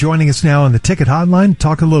Joining us now on the Ticket Hotline,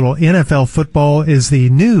 talk a little NFL football, is the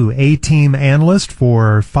new A-Team analyst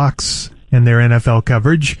for Fox and their NFL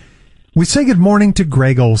coverage. We say good morning to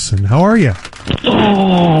Greg Olsen. How are you?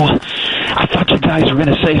 Oh, I thought you guys were going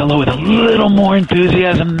to say hello with a little more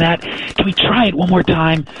enthusiasm than that. Can we try it one more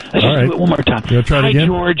time? Let's just do it one more time. You want to try it again? Hi,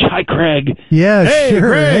 George. Hi, Craig. Yeah, hey, sure.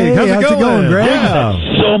 Greg. Hey, how's it going, Greg?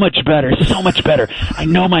 Yeah. So much better. So much better. I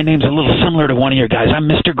know my name's a little similar to one of your guys. I'm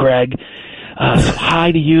Mr. Greg. So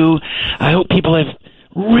hi to you. I hope people have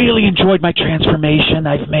really enjoyed my transformation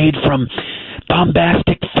I've made from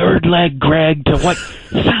bombastic third leg Greg to what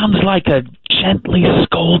sounds like a gently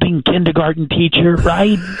scolding kindergarten teacher,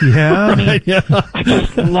 right? Yeah. I mean, I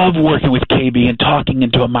just love working with KB and talking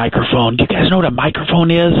into a microphone. Do you guys know what a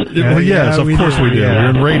microphone is? Well, yes, of course we do. Yeah. We're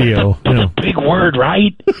in radio. It's a big word,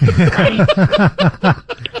 right? Right?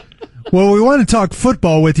 Well, we want to talk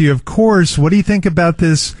football with you, of course. What do you think about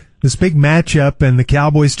this big matchup and the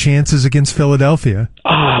Cowboys' chances against Philadelphia?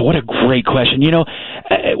 What a great question.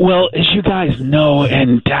 Well, as you guys know,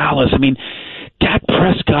 in Dallas, I mean, Dak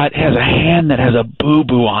Prescott has a hand that has a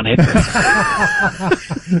boo-boo on it.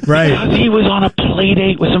 Right. Because he was on a play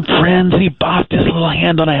date with some friends, and he bopped his little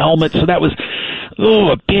hand on a helmet, so that was,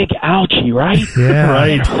 a big ouchie, right? Yeah.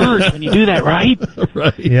 Right. It hurts when you do that, right?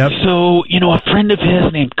 Right. Yep. So, a friend of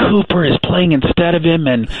his named Cooper is playing instead of him,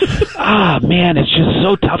 and, man, it's just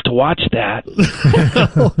so tough to watch that.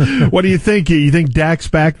 What do you think? You think Dak's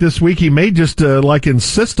back this week? He may just,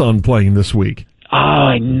 insist on playing this week. Oh,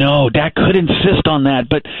 I know. Dak could insist on that,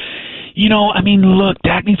 but, look,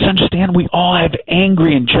 Dak needs to understand we all have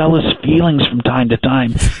angry and jealous feelings from time to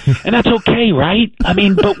time, and that's okay, right? But we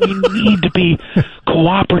need to be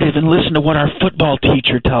cooperative and listen to what our football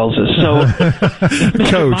teacher tells us. So if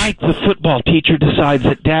Mr. Coach. Mike, the football teacher, decides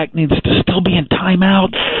that Dak needs to still be in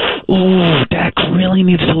timeout, Dak really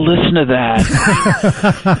needs to listen to that.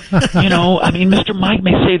 Mr. Mike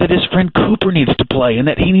may say that his friend Cooper needs to play and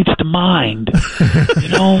that he needs to mind. It's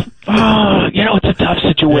a tough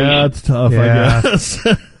situation. Yeah, it's tough, Yeah. I guess.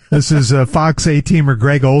 This is Fox A-Teamer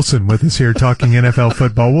Greg Olsen with us here talking NFL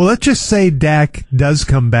football. Well, let's just say Dak does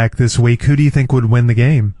come back this week. Who do you think would win the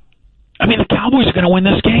game? The Cowboys are going to win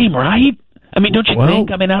this game, right? Don't you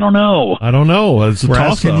think? I don't know. I don't know. It's a We're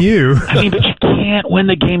toss-up. asking you. But you can't win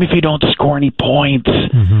the game if you don't score any points.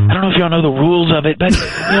 Mm-hmm. I don't know if y'all know the rules of it, but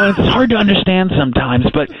it's hard to understand sometimes.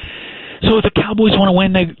 But so if the Cowboys want to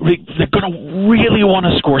win, they're going to really want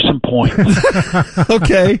to score some points.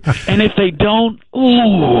 Okay. And if they don't,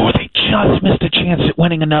 they just missed a chance at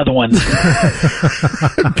winning another one.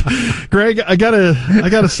 Greg, I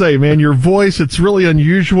gotta say, man, your voice, it's really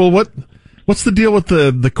unusual. What's the deal with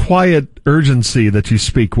the quiet urgency that you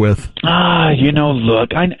speak with?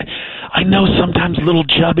 Look, I know sometimes little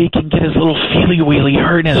Chubby can get his little feely-weely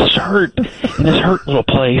hurt in his hurt little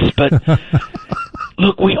place, but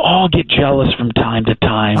look, we all get jealous from time to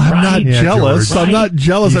time, I'm right? not jealous. George. I'm not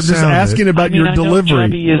jealous. You I'm just sound asking it. about your I delivery. know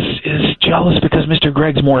Chubby is jealous because Mr.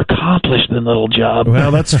 Greg's more accomplished than little Job.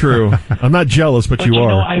 Well, that's true. I'm not jealous, but you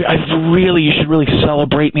are. You should really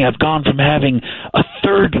celebrate me. I've gone from having a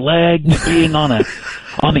third leg to being on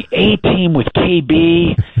the A-team with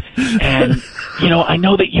KB, and I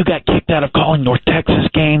know that you got kicked out of calling North Texas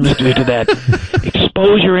games due to that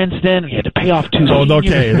exposure incident. You had to pay off two. Oh,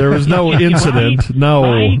 okay. There was no incident. Right? No,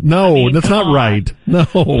 Right? no, that's come not on. right. No.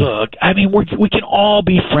 Look, we can all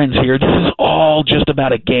be friends here. This is all just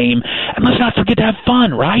about a game. And let's not forget to have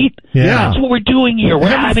fun, right? Yeah. That's what we're doing here. We're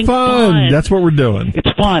having fun. That's what we're doing.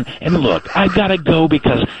 It's fun. And look, I've got to go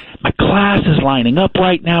because my class is lining up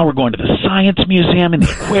right now. We're going to the Science Museum and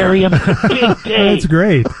the aquarium. Big day. That's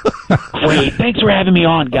great. Great. Thanks for having me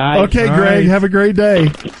on, guys. Okay, All Greg, right. have a great day.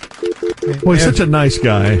 Well, he's such a nice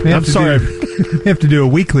guy. I'm sorry. You have to do a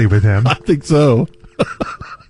weekly with him. I think so.